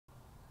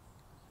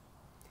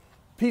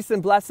Peace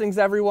and blessings,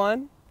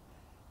 everyone.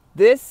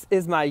 This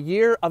is my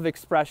year of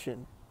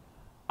expression.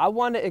 I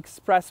want to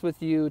express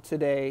with you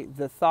today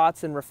the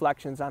thoughts and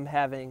reflections I'm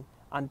having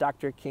on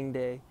Dr. King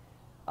Day,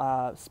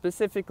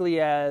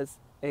 specifically as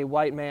a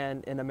white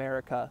man in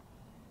America.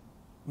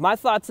 My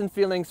thoughts and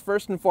feelings,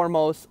 first and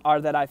foremost, are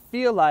that I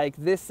feel like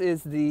this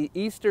is the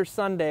Easter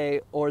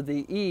Sunday or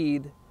the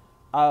Eid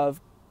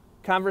of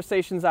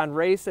conversations on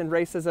race and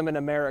racism in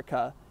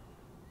America,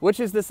 which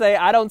is to say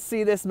I don't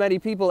see this many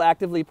people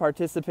actively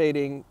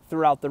participating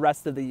throughout the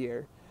rest of the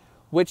year,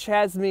 which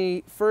has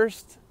me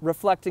first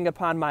reflecting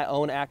upon my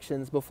own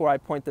actions before I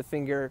point the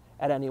finger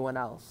at anyone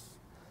else.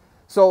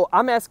 So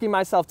I'm asking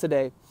myself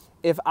today,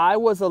 if I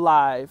was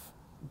alive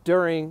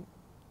during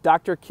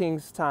Dr.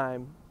 King's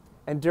time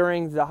and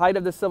during the height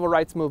of the civil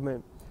rights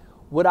movement,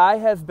 would I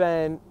have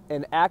been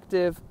an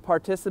active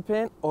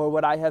participant or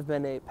would I have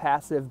been a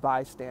passive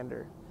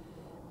bystander?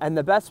 And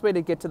the best way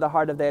to get to the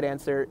heart of that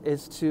answer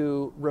is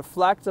to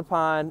reflect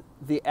upon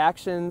the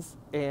actions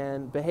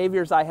and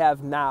behaviors I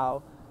have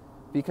now,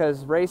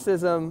 because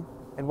racism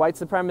and white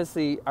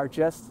supremacy are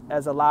just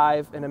as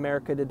alive in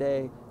America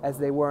today as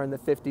they were in the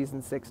 50s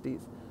and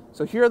 60s.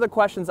 So here are the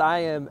questions I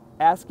am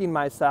asking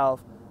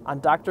myself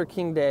on Dr.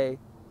 King Day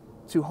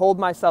to hold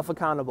myself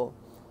accountable.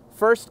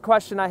 First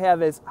question I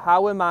have is,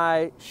 how am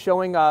I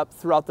showing up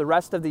throughout the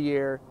rest of the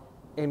year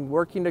in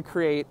working to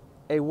create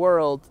a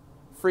world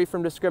free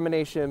from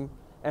discrimination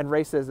and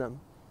racism?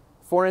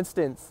 For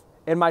instance,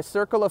 in my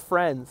circle of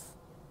friends,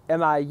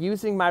 am I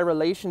using my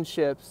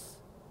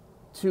relationships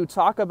to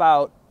talk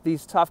about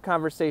these tough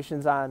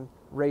conversations on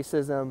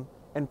racism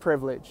and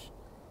privilege?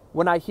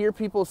 When I hear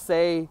people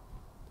say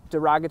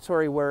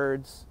derogatory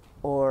words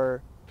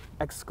or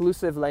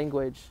exclusive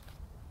language,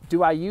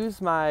 do I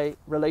use my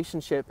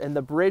relationship and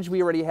the bridge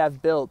we already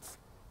have built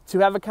to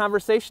have a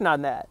conversation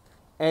on that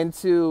and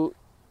to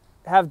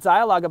have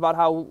dialogue about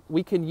how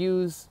we can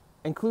use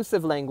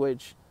inclusive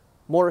language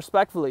more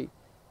respectfully?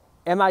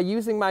 Am I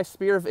using my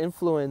sphere of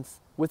influence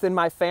within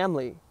my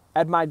family,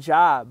 at my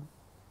job,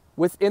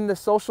 within the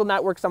social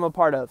networks I'm a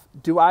part of?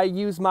 Do I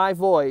use my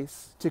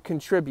voice to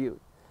contribute?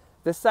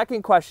 The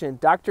second question,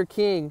 Dr.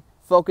 King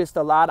focused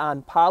a lot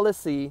on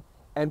policy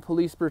and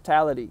police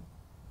brutality.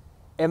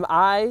 Am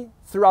I,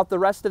 throughout the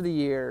rest of the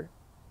year,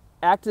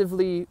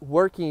 actively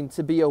working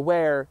to be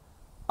aware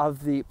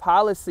of the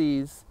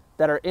policies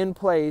that are in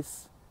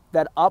place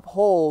that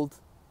uphold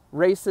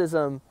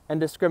racism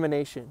and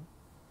discrimination?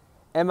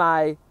 Am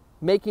I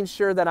making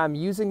sure that I'm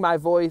using my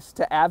voice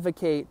to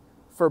advocate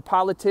for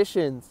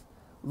politicians,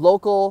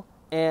 local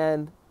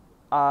and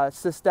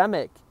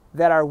systemic,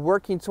 that are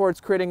working towards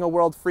creating a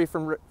world free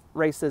from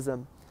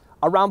racism?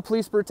 Around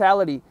police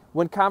brutality,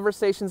 when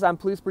conversations on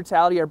police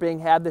brutality are being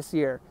had this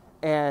year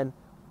and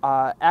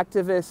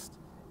activists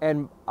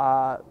and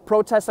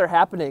protests are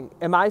happening,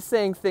 am I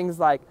saying things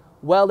like,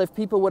 well, if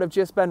people would have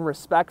just been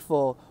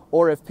respectful,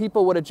 or if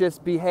people would have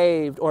just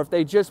behaved, or if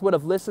they just would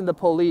have listened to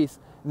police,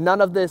 none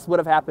of this would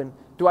have happened?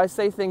 Do I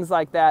say things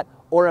like that,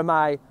 or am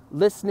I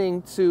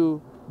listening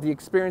to the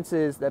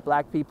experiences that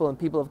Black people and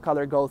people of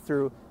color go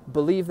through,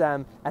 believe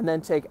them, and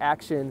then take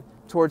action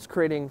towards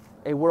creating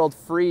a world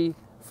free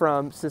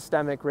from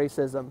systemic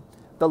racism?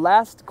 The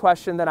last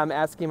question that I'm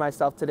asking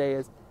myself today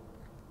is,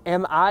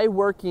 am I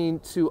working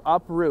to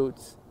uproot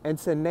and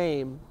to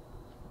name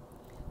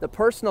the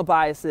personal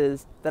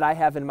biases that I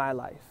have in my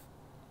life?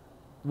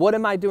 What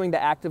am I doing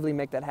to actively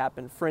make that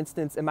happen? For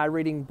instance, am I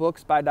reading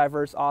books by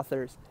diverse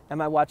authors?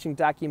 Am I watching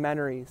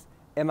documentaries?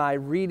 Am I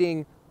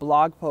reading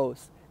blog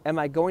posts? Am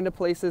I going to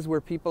places where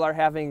people are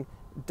having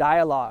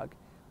dialogue?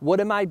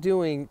 What am I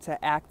doing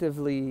to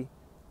actively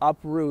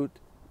uproot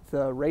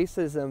the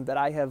racism that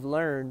I have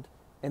learned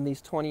in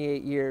these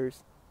 28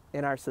 years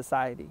in our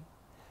society?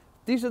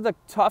 These are the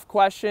tough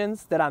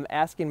questions that I'm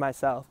asking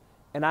myself,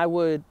 and I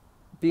would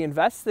be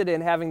invested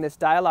in having this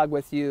dialogue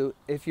with you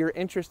if you're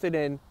interested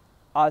in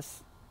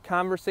us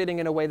conversating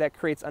in a way that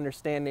creates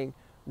understanding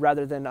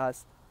rather than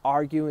us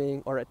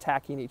arguing or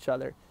attacking each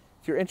other.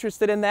 If you're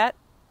interested in that,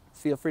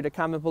 feel free to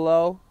comment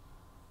below.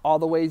 All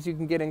the ways you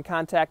can get in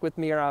contact with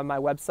me are on my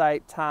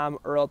website,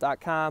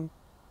 tomearl.com,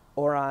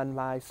 or on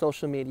my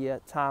social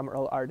media, Tom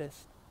Earl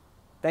Artist.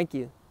 Thank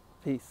you.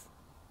 Peace.